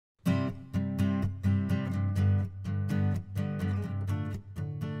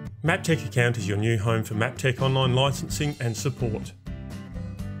Maptek Account is your new home for Maptek online licensing and support.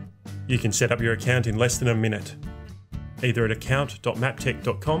 You can set up your account in less than a minute, either at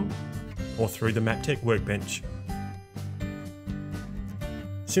account.maptek.com or through the Maptek workbench.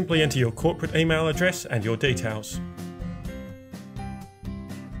 Simply enter your corporate email address and your details.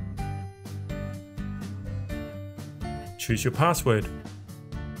 Choose your password.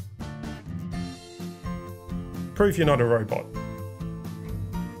 Prove you're not a robot.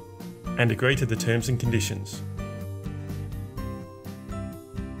 And agree to the terms and conditions.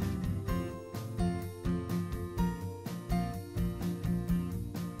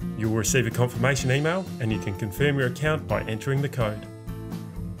 You will receive a confirmation email and you can confirm your account by entering the code.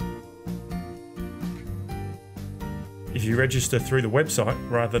 If you register through the website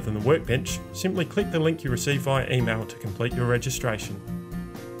rather than the workbench, simply click the link you receive via email to complete your registration.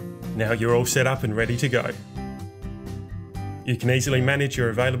 Now you're all set up and ready to go. You can easily manage your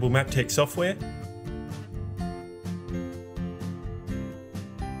available Maptek software,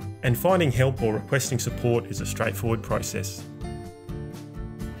 and finding help or requesting support is a straightforward process.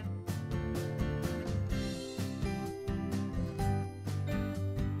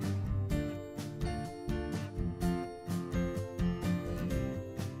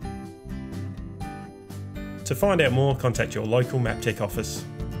 To find out more, contact your local Maptek office.